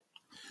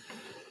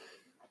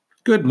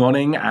Good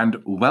morning and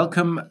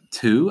welcome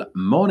to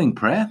morning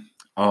prayer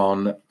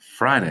on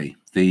Friday,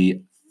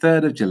 the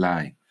 3rd of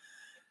July.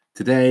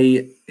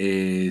 Today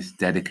is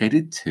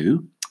dedicated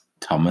to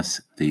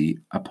Thomas the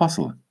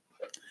Apostle.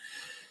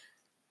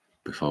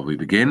 Before we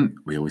begin,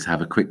 we always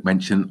have a quick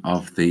mention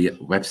of the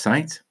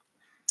website.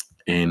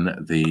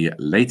 In the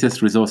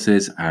latest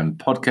resources and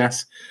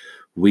podcasts,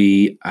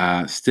 we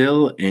are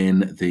still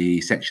in the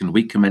section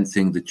week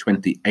commencing the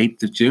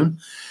 28th of June.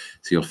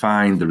 So you'll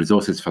find the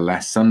resources for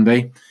last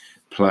Sunday,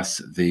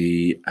 plus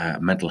the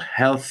mental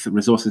health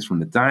resources from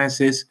the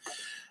diocese,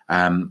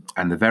 and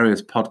the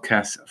various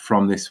podcasts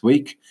from this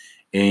week.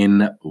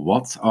 In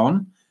What's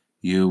On,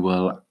 you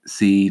will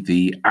see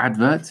the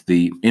advert,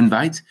 the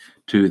invite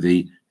to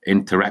the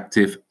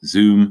interactive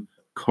Zoom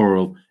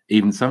choral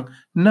evensong.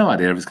 No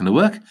idea if it's going to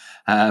work,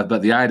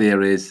 but the idea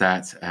is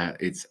that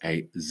it's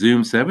a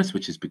Zoom service,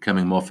 which is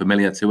becoming more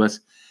familiar to us,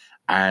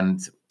 and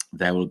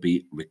there will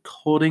be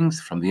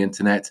recordings from the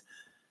internet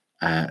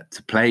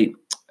to play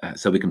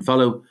so we can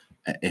follow,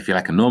 if you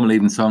like, a normal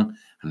evensong,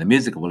 and the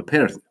music will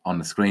appear on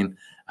the screen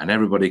and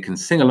everybody can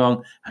sing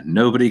along and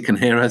nobody can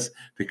hear us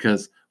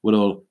because we'll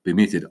all be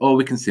muted, or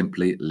we can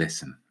simply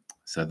listen.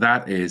 So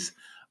that is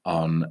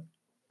on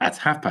at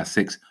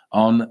 6:30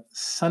 on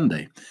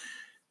Sunday.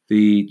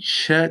 The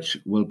church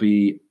will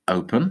be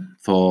open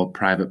for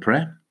private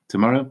prayer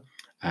tomorrow,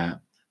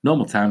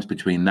 normal times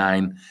between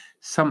 9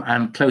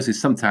 and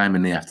closes sometime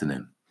in the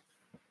afternoon.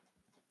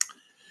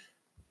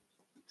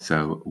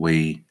 So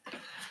we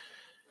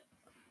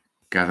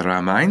gather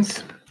our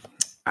minds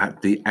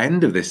at the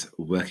end of this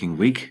working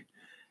week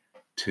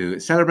to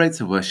celebrate,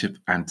 to worship,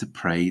 and to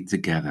pray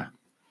together.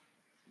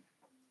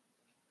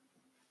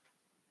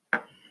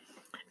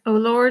 O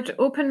Lord,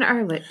 open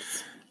our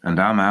lips, and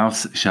our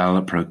mouths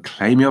shall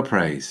proclaim your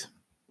praise.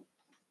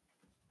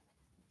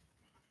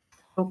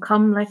 O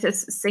come, let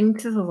us sing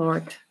to the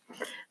Lord.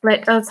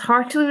 Let us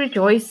heartily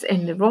rejoice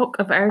in the rock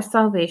of our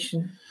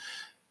salvation.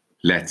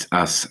 Let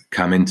us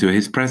come into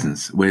his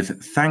presence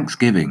with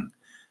thanksgiving,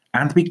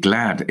 and be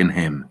glad in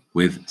him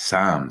with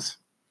psalms.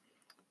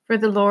 For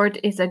the Lord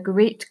is a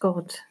great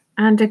God,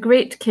 and a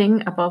great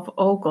King above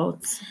all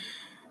gods.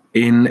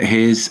 In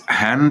his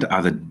hand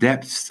are the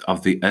depths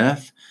of the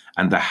earth,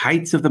 and the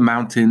heights of the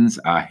mountains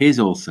are his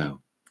also.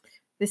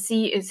 The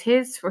sea is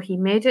his, for he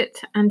made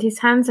it, and his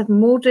hands have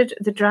moulded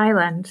the dry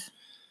land.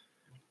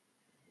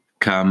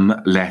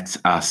 Come, let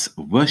us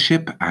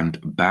worship and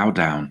bow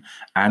down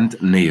and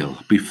kneel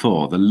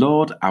before the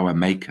Lord our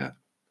Maker.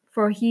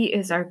 For he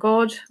is our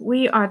God,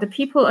 we are the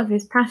people of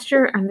his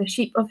pasture and the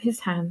sheep of his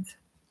hand.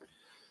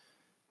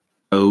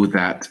 Oh,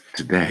 that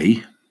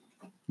today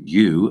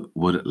you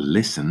would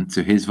listen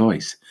to his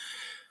voice.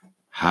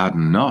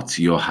 Harden not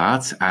your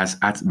hearts as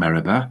at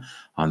Meribah,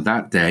 on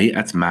that day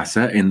at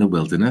Massah in the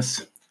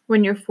wilderness.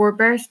 When your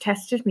forebears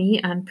tested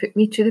me and put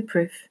me to the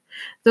proof,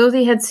 though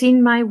they had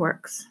seen my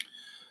works.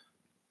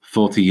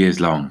 40 years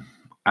long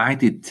I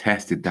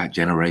detested that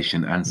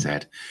generation and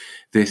said,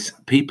 this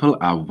people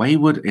are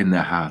wayward in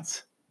their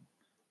hearts.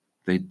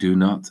 They do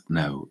not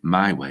know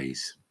my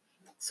ways.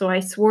 So I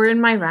swore in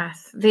my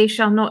wrath, they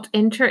shall not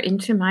enter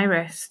into my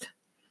rest.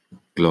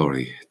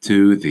 Glory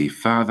to the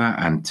Father,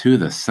 and to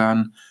the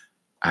Son,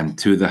 and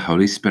to the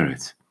Holy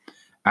Spirit,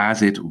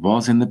 as it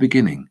was in the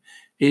beginning,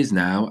 is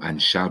now,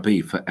 and shall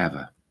be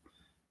forever.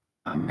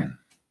 Amen.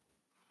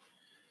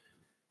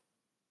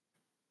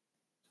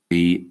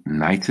 The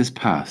night has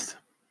passed.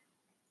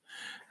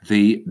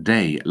 The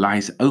day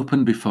lies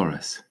open before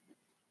us.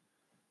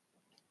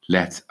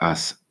 Let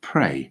us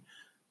pray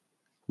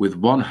with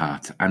one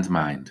heart and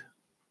mind,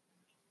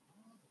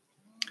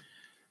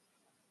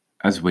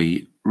 as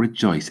we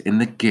rejoice in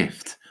the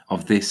gift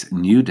of this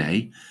new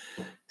day.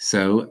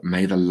 So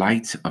may the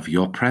light of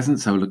your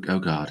presence, O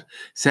God,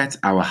 set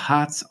our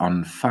hearts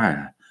on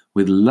fire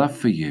with love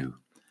for you,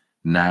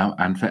 now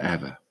and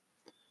forever.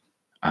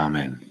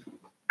 Amen.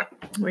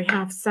 We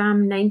have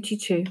Psalm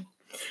 92.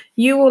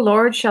 You, O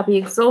Lord, shall be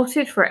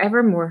exalted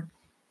forevermore.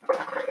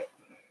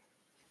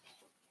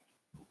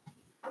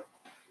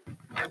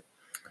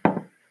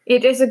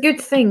 It is a good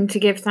thing to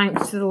give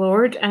thanks to the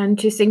Lord and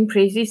to sing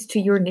praises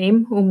to your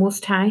name, O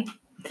Most High,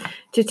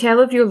 to tell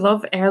of your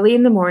love early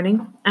in the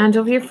morning and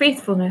of your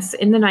faithfulness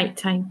in the night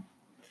time,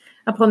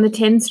 upon the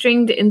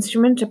 10-stringed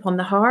instrument, upon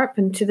the harp,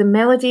 and to the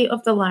melody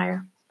of the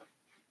lyre.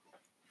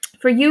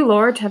 For you,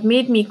 Lord, have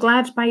made me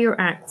glad by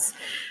your acts,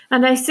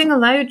 and I sing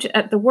aloud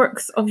at the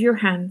works of your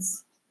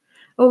hands.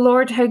 O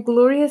Lord, how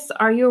glorious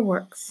are your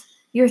works!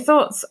 Your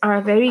thoughts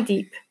are very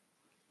deep.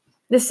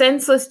 The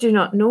senseless do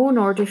not know,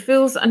 nor do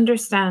fools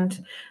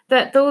understand,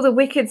 that though the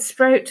wicked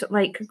sprout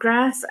like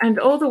grass, and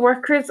all the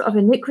workers of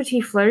iniquity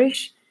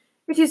flourish,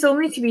 it is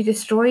only to be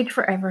destroyed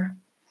forever.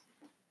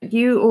 But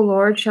you, O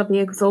Lord, shall be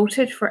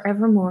exalted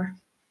forevermore.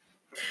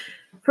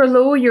 For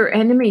lo, your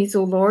enemies,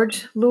 O Lord,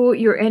 lo,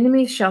 your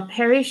enemies shall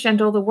perish,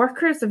 and all the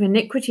workers of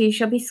iniquity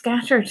shall be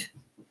scattered.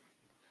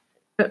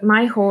 But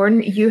my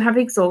horn you have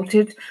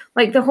exalted,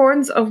 like the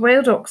horns of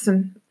wild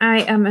oxen.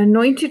 I am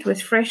anointed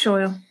with fresh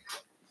oil.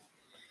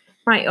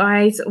 My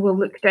eyes will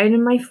look down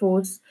on my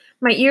foes.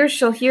 My ears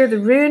shall hear the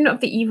ruin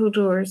of the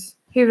evildoers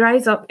who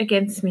rise up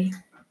against me.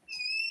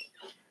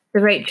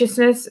 The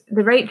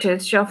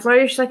righteous shall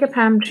flourish like a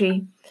palm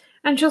tree,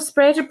 and shall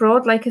spread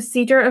abroad like a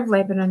cedar of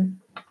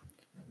Lebanon.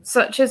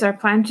 Such as are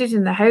planted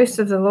in the house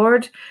of the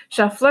Lord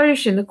shall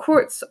flourish in the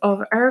courts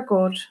of our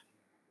God.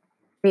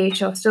 They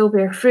shall still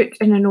bear fruit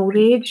in an old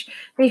age.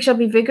 They shall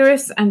be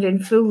vigorous and in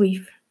full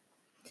leaf.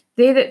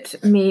 They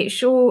that may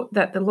show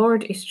that the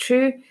Lord is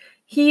true,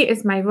 he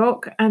is my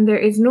rock, and there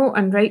is no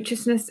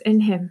unrighteousness in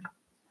him.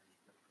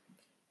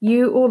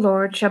 You, O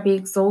Lord, shall be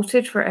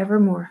exalted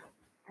forevermore.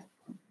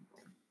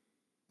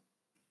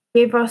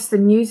 Give us the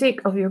music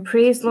of your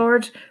praise,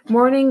 Lord,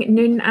 morning,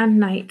 noon, and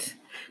night,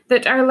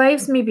 that our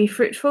lives may be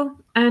fruitful,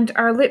 and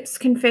our lips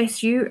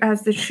confess you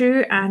as the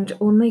true and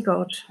only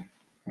God.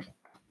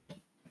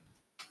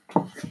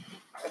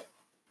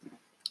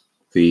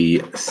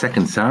 The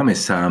second psalm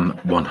is Psalm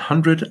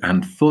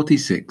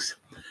 146.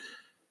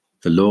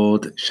 The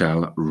Lord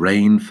shall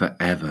reign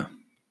forever.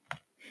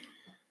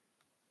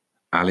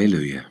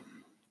 Alleluia.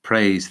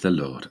 Praise the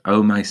Lord,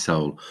 O my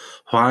soul.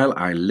 While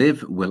I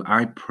live, will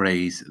I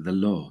praise the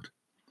Lord.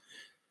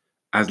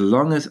 As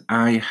long as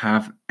I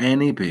have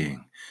any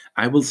being,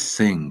 I will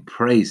sing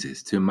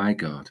praises to my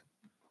God.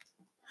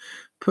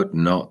 Put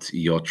not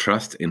your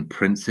trust in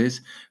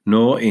princes,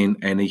 nor in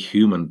any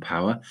human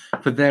power,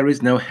 for there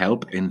is no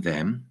help in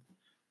them.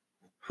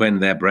 When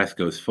their breath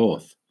goes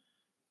forth,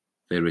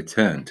 they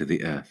return to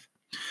the earth.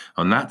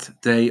 On that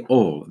day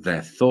all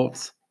their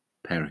thoughts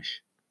perish.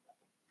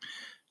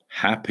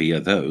 Happy are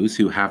those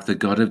who have the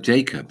God of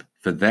Jacob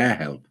for their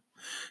help,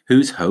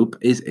 whose hope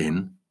is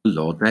in the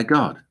Lord their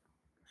God,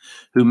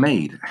 who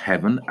made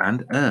heaven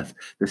and earth,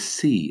 the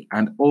sea,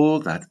 and all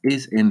that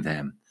is in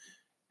them,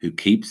 who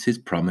keeps his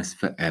promise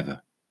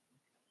forever.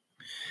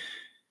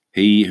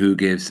 He who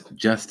gives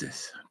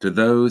justice to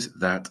those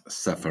that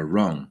suffer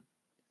wrong.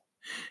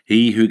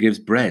 He who gives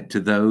bread to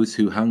those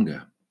who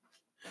hunger.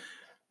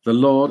 The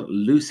Lord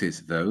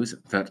looses those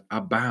that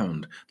are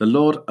bound. The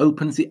Lord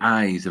opens the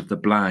eyes of the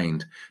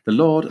blind. The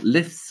Lord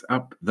lifts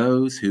up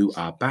those who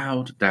are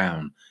bowed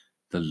down.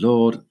 The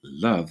Lord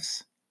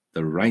loves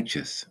the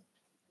righteous.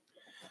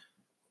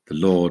 The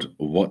Lord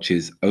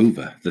watches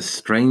over the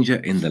stranger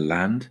in the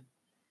land.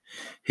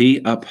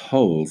 He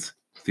upholds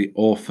the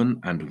orphan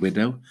and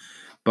widow,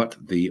 but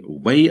the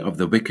way of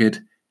the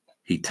wicked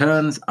he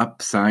turns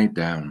upside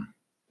down.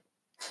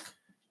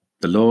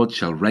 The Lord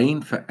shall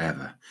reign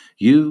forever.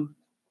 You,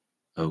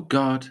 O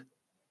God,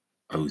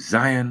 O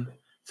Zion,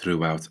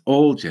 throughout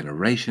all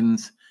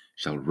generations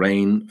shall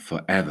reign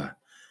forever.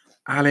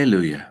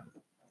 Alleluia.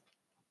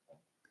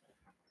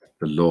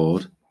 The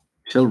Lord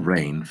shall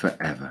reign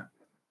forever.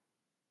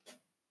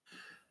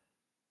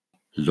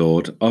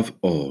 Lord of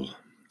all,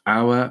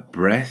 our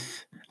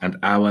breath and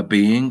our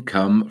being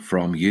come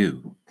from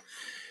you,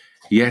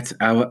 yet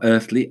our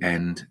earthly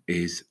end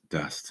is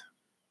dust.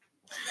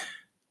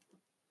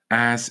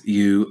 As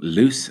you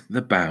loose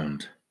the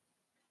bound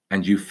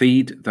and you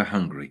feed the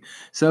hungry,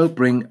 so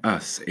bring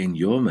us in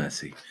your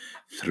mercy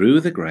through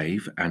the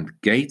grave and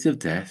gate of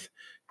death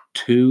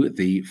to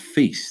the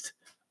feast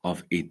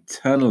of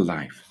eternal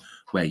life,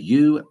 where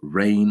you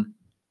reign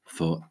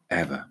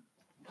forever.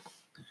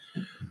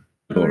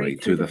 Glory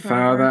to the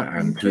Father,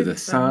 and to the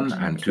Son,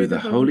 and to the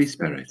Holy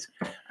Spirit,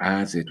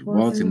 as it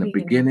was in the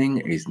beginning,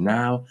 is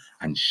now,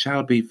 and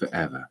shall be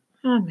forever.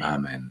 Amen.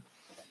 Amen.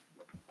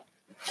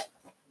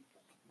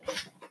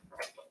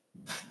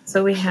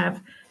 So we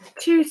have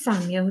 2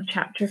 Samuel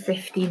chapter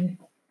 15.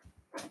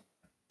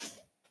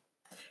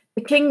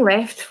 The king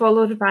left,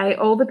 followed by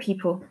all the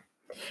people,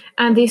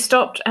 and they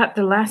stopped at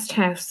the last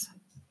house.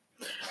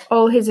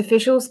 All his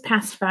officials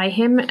passed by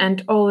him,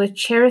 and all the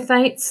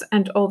Cherethites,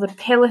 and all the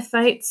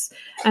Pelethites,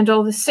 and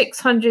all the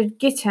 600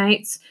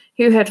 Gittites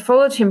who had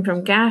followed him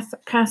from Gath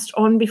passed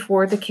on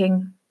before the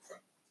king.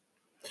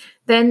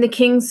 Then the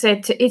king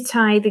said to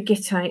Ittai the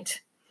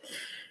Gittite,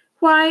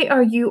 "Why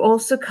are you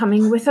also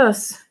coming with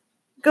us?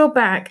 Go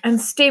back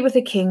and stay with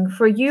the king,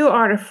 for you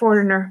are a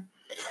foreigner,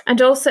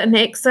 and also an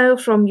exile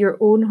from your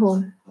own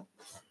home.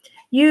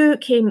 You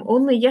came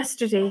only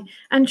yesterday,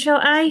 and shall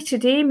I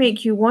today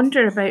make you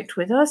wander about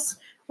with us,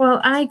 while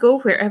I go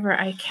wherever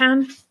I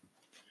can?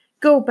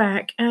 Go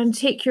back and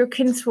take your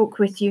kinsfolk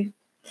with you,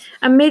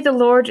 and may the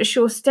Lord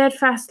show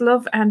steadfast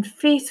love and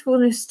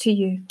faithfulness to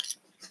you."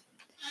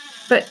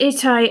 But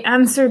Ittai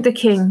answered the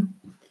king,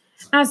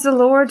 "As the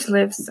Lord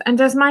lives,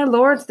 and as my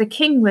lord the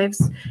king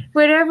lives,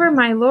 wherever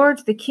my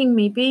lord the king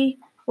may be,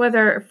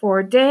 whether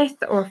for death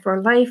or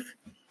for life,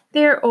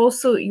 there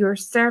also your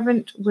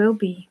servant will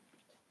be."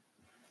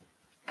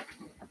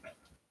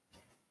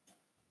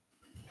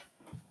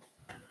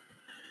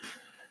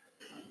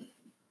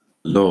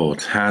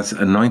 Lord has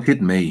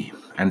anointed me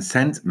and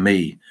sent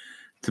me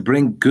to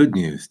bring good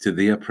news to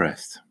the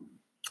oppressed.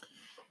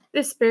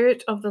 The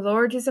Spirit of the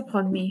Lord is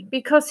upon me,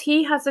 because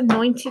he has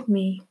anointed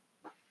me.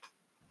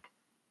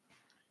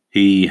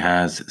 He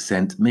has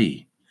sent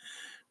me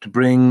to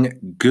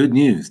bring good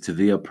news to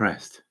the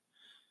oppressed,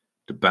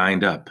 to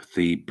bind up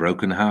the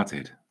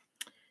brokenhearted,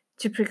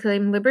 to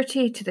proclaim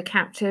liberty to the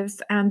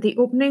captives and the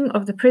opening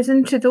of the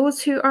prison to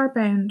those who are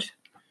bound,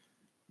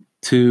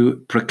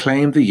 to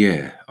proclaim the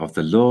year of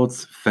the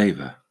Lord's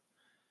favour,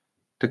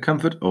 to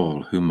comfort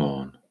all who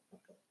mourn,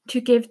 to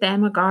give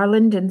them a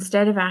garland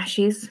instead of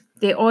ashes,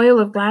 the oil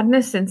of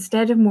gladness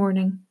instead of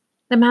mourning,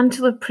 the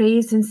mantle of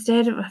praise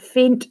instead of a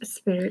faint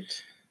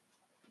spirit,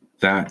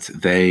 that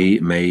they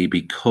may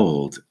be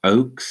called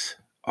oaks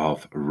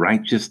of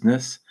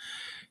righteousness,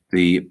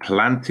 the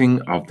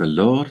planting of the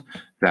Lord,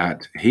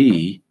 that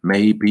he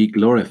may be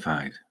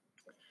glorified.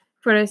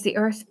 For as the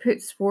earth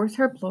puts forth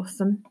her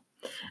blossom,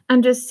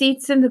 and as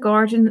seeds in the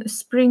garden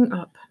spring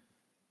up,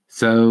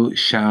 so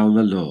shall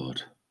the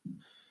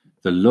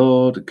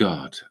Lord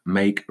God,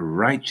 make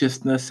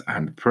righteousness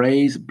and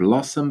praise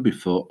blossom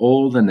before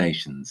all the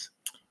nations.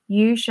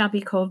 You shall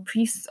be called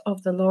priests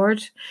of the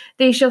Lord.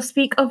 They shall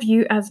speak of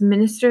you as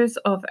ministers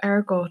of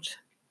our God.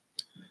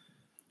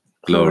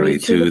 Glory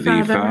to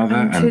the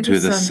Father, and to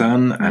the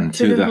Son, and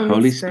to the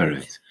Holy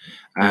Spirit,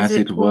 as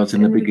it was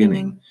in the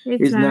beginning,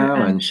 is now,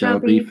 and shall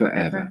be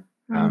forever.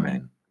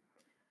 Amen.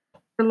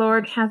 The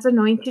Lord has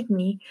anointed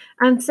me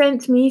and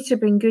sent me to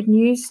bring good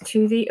news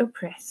to the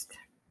oppressed.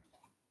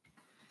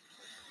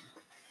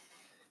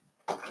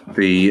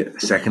 The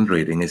second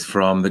reading is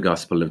from the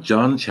Gospel of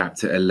John,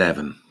 chapter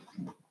 11.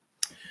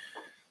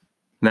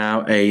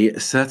 Now a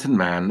certain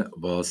man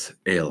was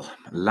ill,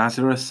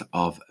 Lazarus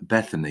of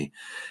Bethany,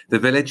 the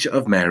village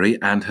of Mary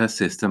and her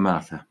sister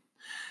Martha.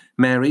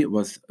 Mary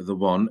was the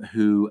one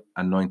who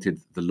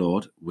anointed the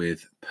Lord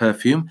with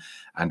perfume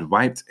and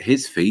wiped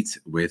his feet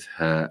with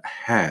her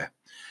hair.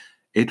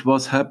 It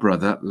was her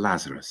brother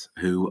Lazarus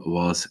who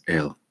was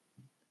ill.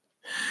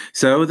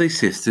 So the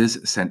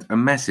sisters sent a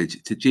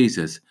message to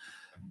Jesus,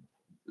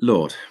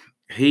 "Lord,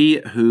 he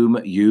whom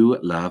you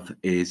love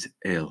is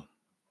ill."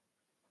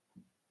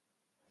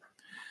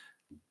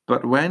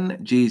 But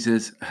when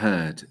Jesus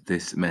heard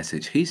this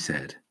message, he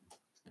said,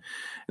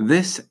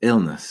 "This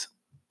illness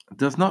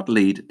does not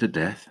lead to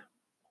death.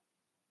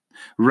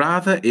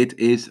 Rather, it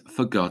is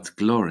for God's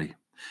glory,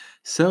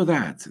 so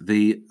that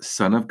the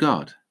Son of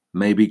God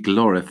may be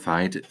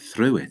glorified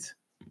through it."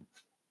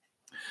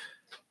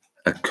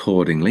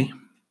 Accordingly,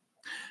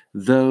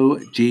 though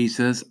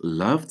Jesus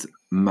loved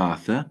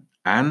Martha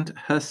and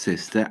her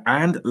sister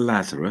and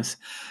Lazarus,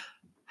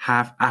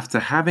 after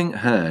having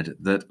heard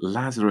that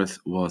Lazarus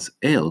was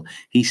ill,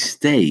 he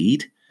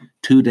stayed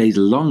 2 days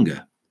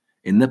longer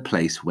in the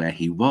place where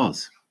he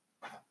was.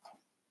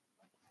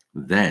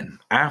 Then,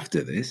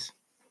 after this,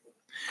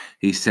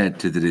 he said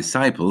to the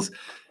disciples,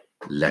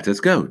 "Let us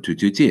go to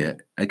Judea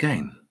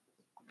again."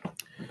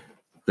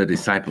 The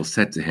disciples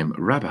said to him,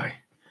 "Rabbi,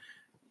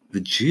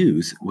 the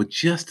Jews were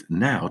just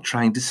now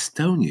trying to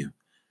stone you,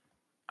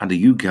 and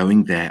are you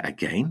going there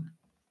again?"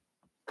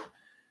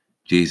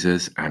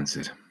 Jesus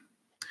answered,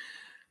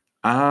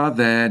 "Are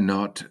there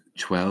not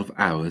 12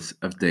 hours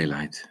of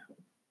daylight?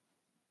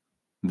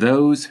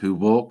 Those who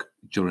walk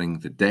during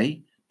the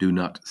day do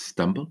not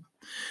stumble,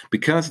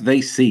 because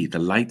they see the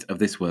light of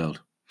this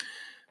world.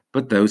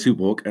 But those who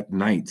walk at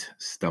night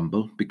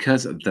stumble,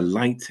 because the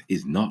light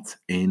is not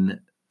in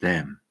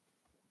them."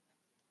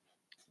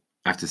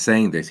 After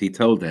saying this, he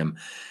told them,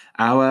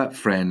 "Our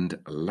friend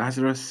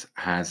Lazarus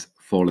has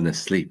fallen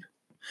asleep,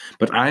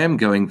 but I am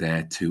going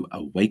there to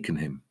awaken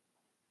him."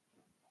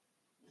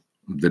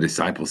 The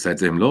disciples said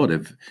to him, "Lord,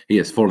 if he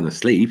has fallen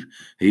asleep,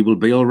 he will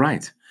be all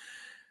right."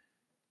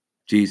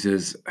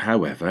 Jesus,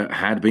 however,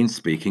 had been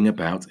speaking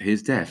about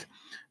his death,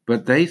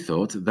 but they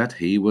thought that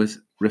he was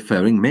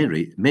referring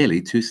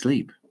merely to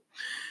sleep.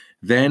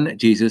 Then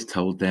Jesus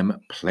told them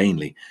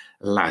plainly,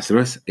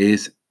 "Lazarus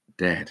is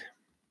dead.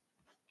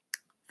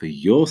 For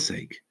your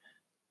sake,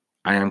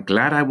 I am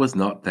glad I was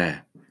not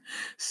there,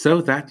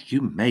 so that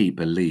you may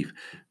believe.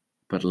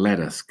 But let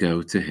us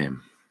go to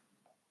him."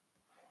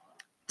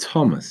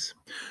 Thomas,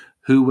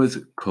 who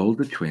was called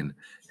the twin,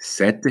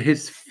 said to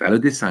his fellow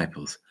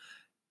disciples,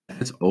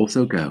 "Let us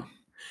also go,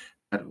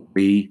 that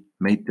we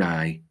may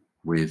die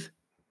with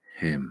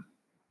him."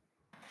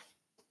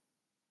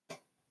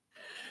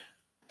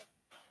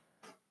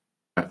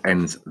 That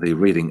ends the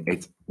reading.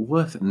 It's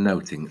worth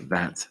noting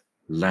that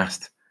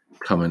last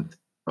comment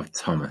of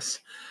Thomas.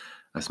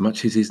 As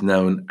much as he's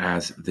known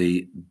as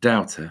the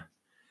doubter,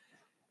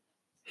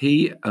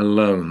 he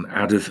alone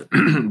out of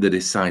the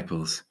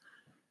disciples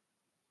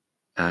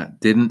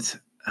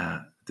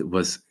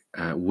was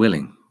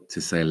willing to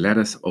say, "Let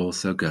us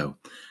also go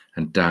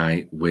and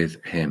die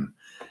with him."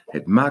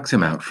 It marks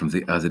him out from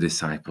the other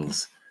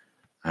disciples,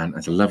 and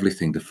it's a lovely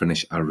thing to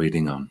finish our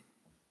reading on.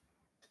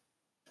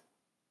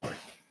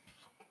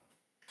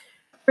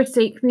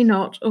 Forsake me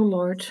not, O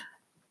Lord.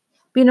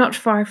 Be not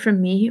far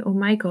from me, O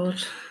my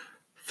God.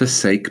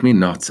 Forsake me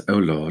not, O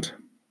Lord.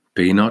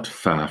 Be not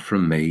far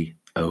from me,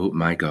 O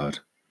my God.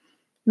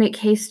 Make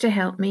haste to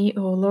help me,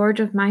 O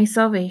Lord of my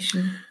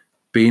salvation.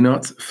 Be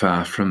not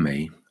far from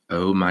me,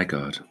 O my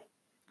God.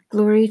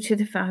 Glory to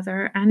the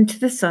Father, and to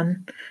the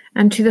Son,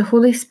 and to the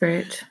Holy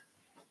Spirit.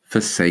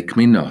 Forsake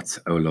me not,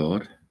 O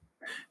Lord.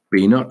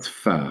 Be not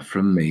far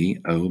from me,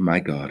 O my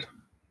God.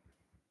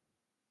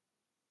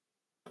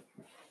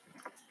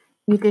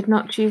 You did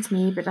not choose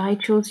me, but I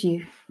chose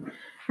you,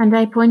 and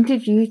I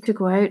appointed you to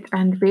go out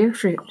and bear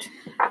fruit,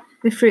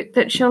 the fruit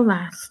that shall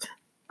last.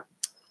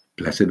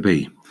 Blessed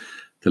be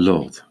the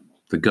Lord,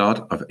 the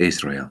God of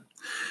Israel,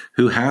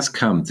 who has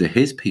come to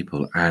his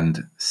people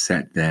and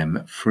set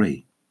them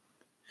free.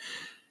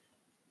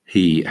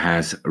 He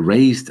has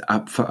raised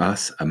up for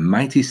us a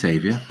mighty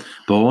Saviour,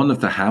 born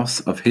of the house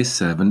of his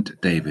servant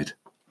David.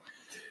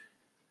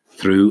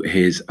 Through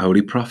his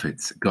holy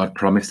prophets, God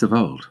promised of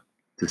old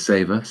to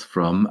save us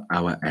from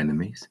our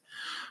enemies,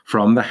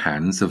 from the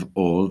hands of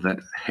all that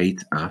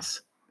hate us,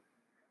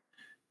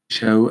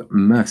 show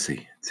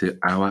mercy to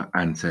our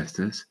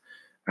ancestors,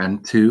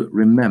 and to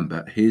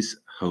remember his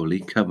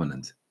holy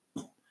covenant.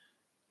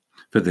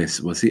 For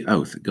this was the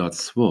oath God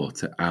swore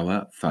to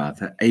our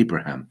father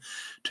Abraham,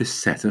 to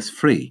set us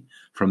free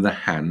from the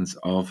hands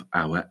of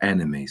our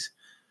enemies.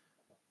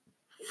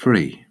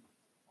 Free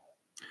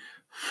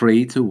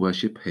to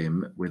worship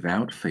him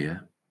without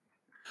fear,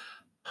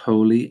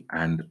 holy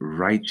and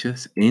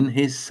righteous in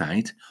his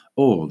sight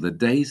all the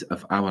days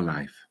of our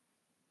life.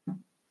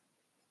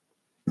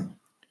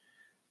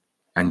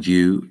 And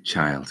you,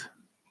 child,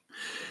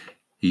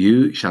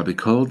 you shall be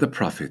called the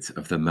prophet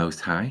of the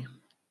Most High,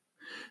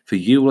 for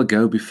you will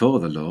go before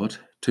the Lord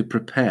to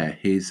prepare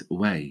his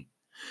way,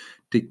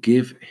 to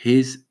give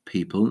his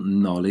people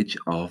knowledge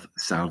of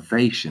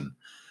salvation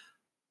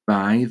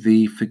by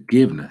the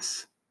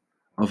forgiveness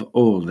of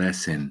all their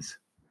sins.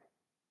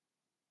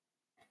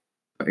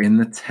 For in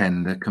the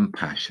tender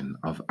compassion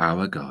of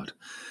our God,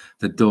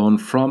 the dawn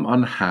from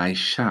on high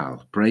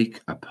shall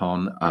break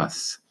upon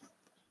us,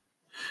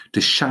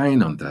 to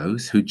shine on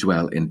those who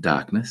dwell in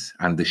darkness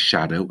and the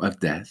shadow of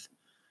death,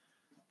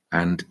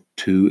 and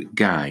to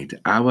guide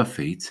our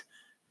feet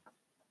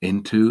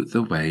into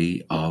the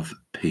way of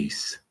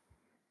peace.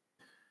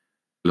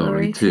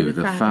 Glory to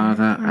the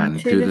Father, and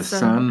to the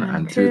Son,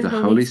 and to the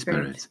Holy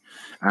Spirit,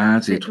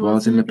 as it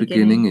was in the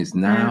beginning, is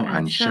now,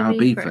 and shall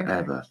be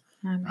forever.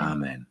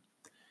 Amen.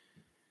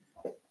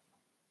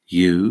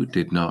 You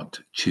did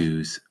not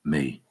choose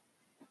me,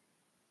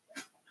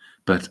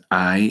 but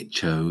I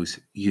chose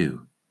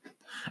you,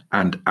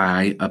 and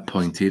I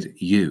appointed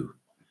you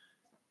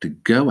to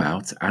go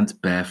out and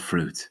bear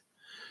fruit,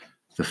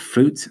 the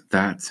fruit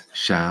that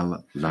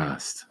shall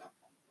last.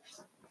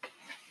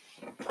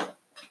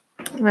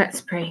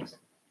 Let's pray.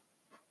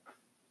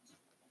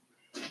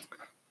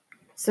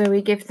 So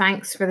we give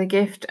thanks for the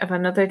gift of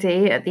another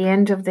day at the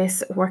end of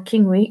this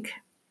working week.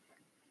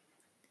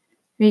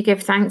 We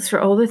give thanks for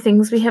all the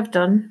things we have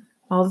done,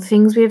 all the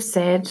things we have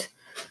said,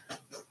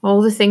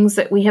 all the things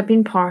that we have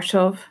been part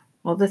of,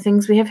 all the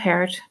things we have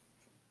heard.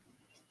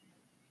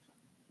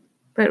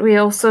 But we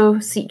also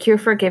seek your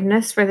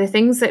forgiveness for the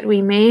things that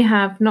we may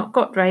have not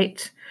got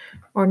right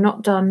or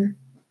not done,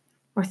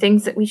 or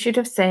things that we should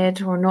have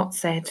said or not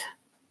said.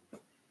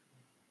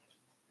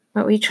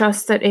 But we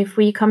trust that if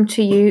we come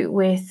to you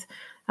with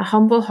a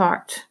humble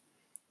heart,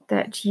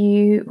 that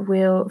you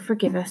will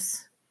forgive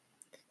us,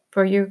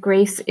 for your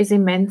grace is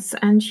immense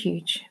and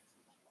huge.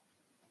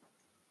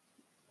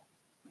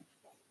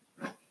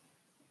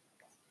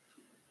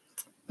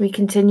 We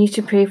continue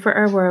to pray for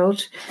our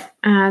world,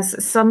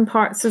 as some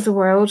parts of the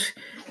world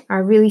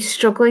are really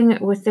struggling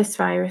with this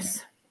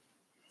virus,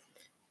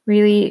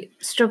 really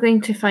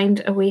struggling to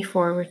find a way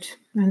forward.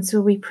 And so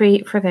we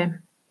pray for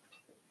them.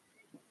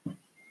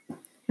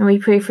 And we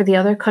pray for the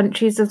other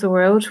countries of the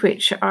world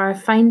which are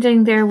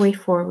finding their way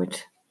forward.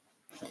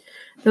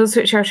 Those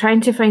which are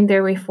trying to find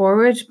their way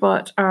forward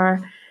but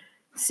are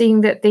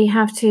seeing that they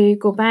have to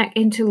go back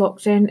into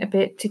lockdown a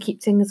bit to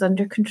keep things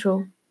under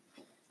control.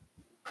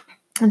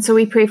 And so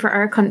we pray for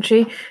our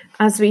country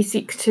as we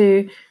seek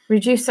to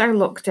reduce our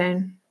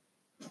lockdown.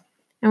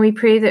 And we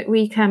pray that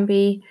we can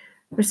be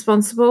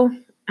responsible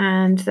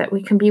and that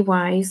we can be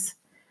wise,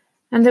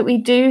 and that we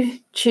do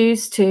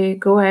choose to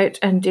go out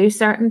and do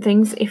certain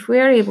things if we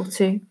are able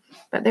to,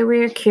 but that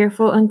we are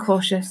careful and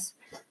cautious,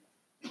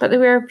 but that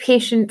we are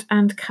patient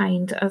and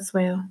kind as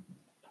well.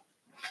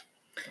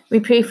 We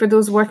pray for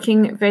those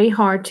working very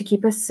hard to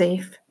keep us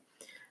safe,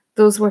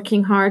 those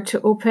working hard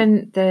to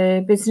open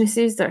the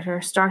businesses that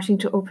are starting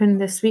to open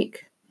this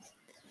week.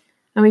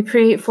 And we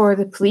pray for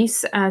the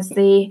police as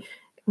they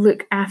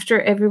look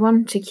after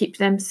everyone to keep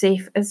them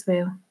safe as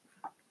well.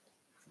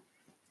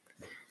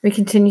 We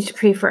continue to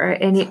pray for our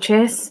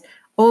NHS,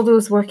 all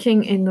those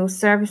working in those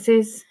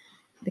services,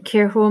 the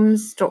care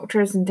homes,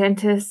 doctors and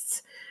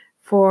dentists,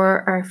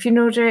 for our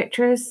funeral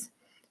directors,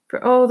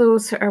 for all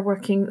those who are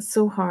working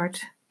so hard.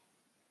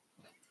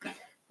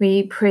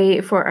 We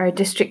pray for our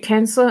district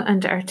council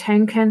and our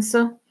town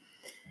council.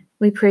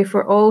 We pray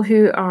for all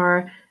who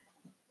are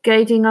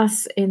guiding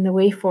us in the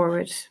way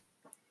forward.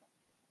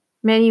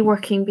 Many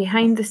working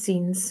behind the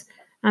scenes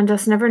and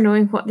us never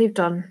knowing what they've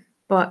done,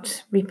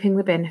 but reaping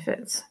the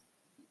benefits.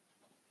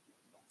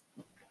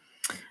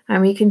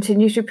 And we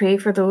continue to pray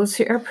for those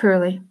who are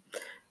poorly,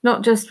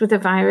 not just with the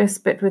virus,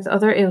 but with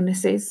other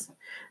illnesses.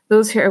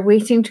 Those who are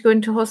waiting to go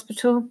into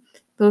hospital,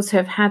 those who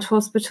have had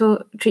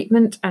hospital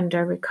treatment and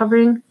are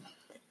recovering,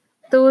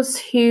 those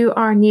who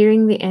are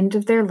nearing the end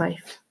of their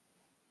life.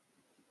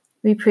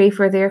 We pray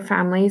for their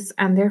families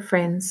and their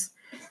friends,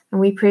 and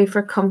we pray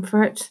for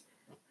comfort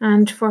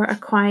and for a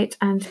quiet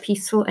and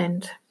peaceful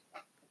end.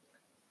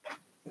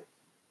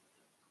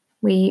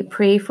 We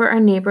pray for our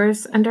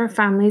neighbours and our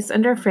families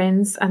and our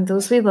friends and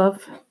those we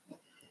love,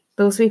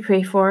 those we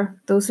pray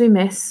for, those we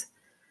miss,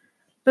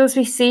 those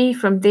we see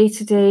from day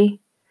to day,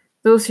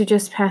 those who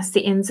just pass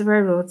the ends of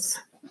our roads.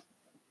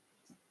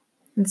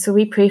 And so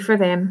we pray for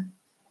them.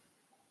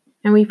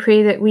 And we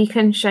pray that we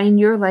can shine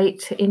your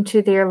light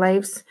into their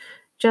lives,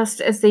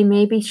 just as they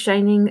may be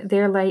shining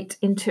their light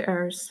into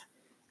ours.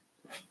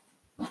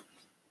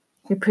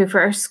 We pray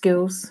for our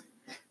schools,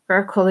 for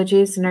our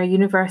colleges and our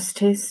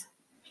universities,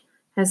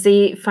 as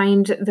they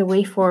find the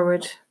way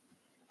forward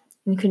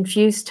in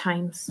confused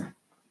times.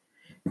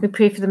 We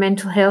pray for the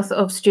mental health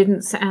of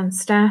students and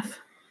staff.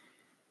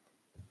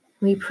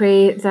 We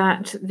pray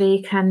that they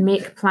can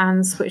make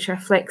plans which are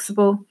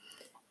flexible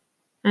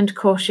and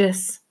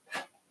cautious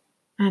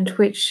and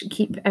which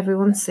keep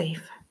everyone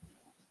safe.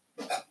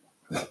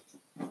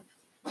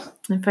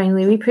 And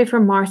finally, we pray for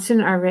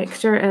Martin, our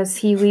rector, as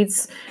he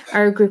leads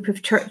our group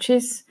of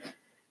churches.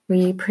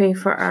 We pray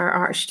for our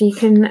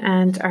archdeacon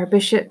and our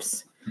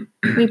bishops.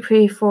 We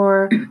pray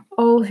for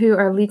all who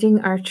are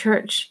leading our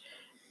church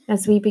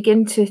as we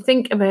begin to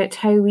think about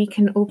how we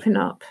can open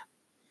up.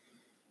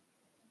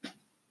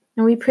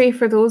 And we pray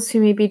for those who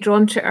may be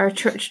drawn to our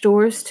church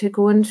doors to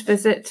go and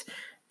visit,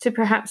 to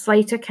perhaps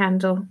light a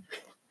candle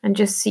and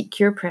just seek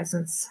your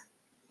presence.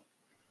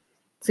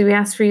 So we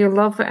ask for your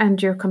love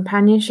and your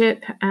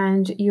companionship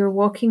and your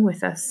walking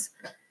with us.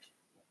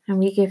 And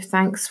we give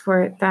thanks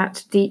for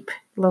that deep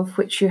love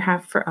which you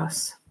have for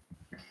us.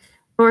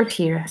 Lord,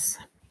 hear us.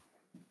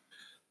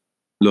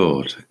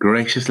 Lord,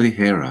 graciously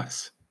hear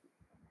us.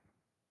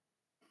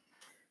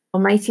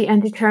 Almighty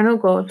and eternal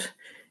God,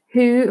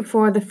 who,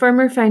 for the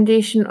firmer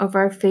foundation of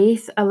our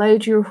faith,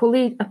 allowed your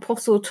holy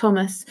apostle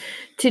Thomas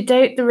to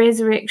doubt the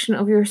resurrection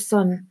of your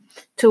Son,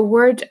 till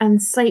word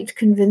and sight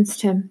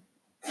convinced him,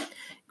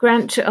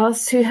 grant to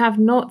us who have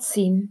not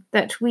seen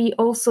that we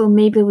also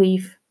may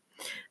believe,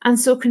 and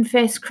so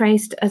confess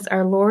Christ as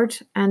our Lord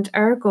and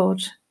our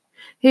God,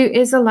 who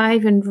is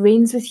alive and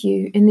reigns with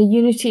you in the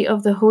unity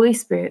of the Holy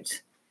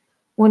Spirit,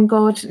 one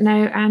God,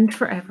 now and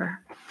forever.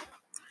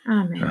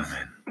 Amen.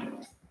 Amen.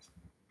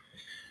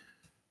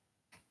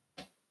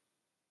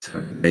 So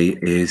today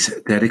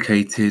is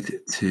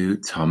dedicated to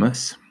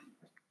Thomas,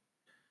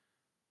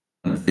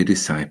 one of the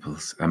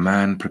disciples, a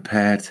man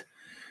prepared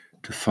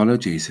to follow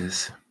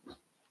Jesus,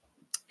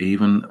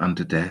 even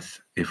unto death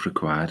if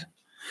required,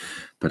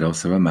 but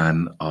also a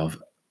man of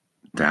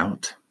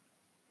doubt.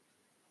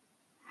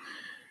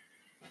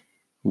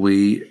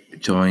 We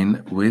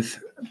join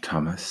with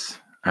Thomas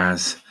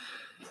as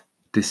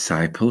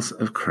disciples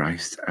of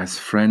Christ, as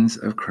friends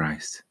of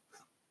Christ.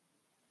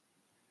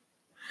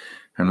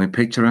 And we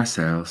picture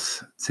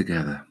ourselves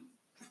together,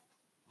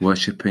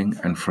 worshipping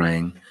and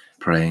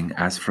praying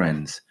as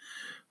friends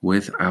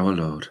with our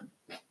Lord.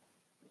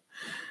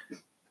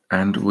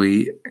 And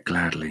we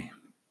gladly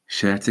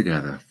share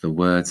together the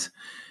words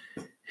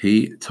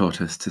he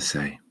taught us to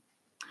say.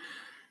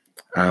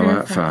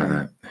 Our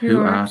Father,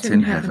 who art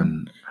in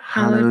heaven,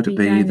 hallowed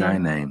be thy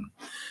name.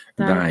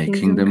 Thy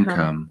kingdom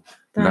come,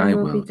 thy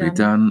will be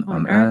done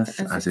on earth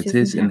as it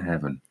is in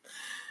heaven.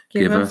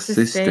 Give us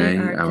this day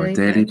our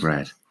daily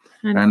bread,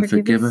 and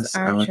forgive us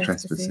our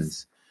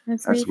trespasses,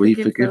 as we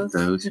forgive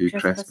those who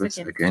trespass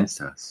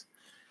against us.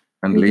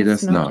 And lead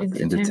us not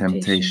into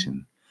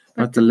temptation,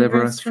 but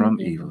deliver us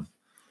from evil.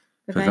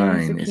 For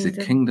thine is the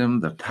kingdom,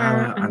 the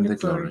power, and the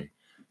glory,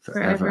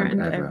 forever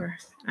and ever.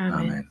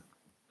 Amen.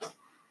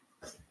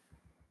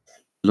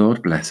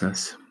 Lord bless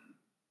us.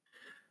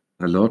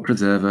 The Lord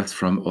preserve us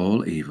from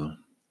all evil.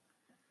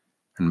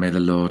 And may the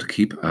Lord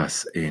keep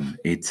us in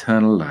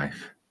eternal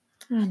life.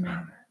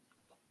 Amen.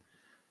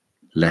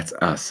 Let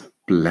us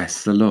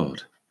bless the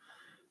Lord.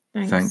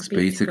 Thanks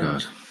be to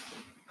God.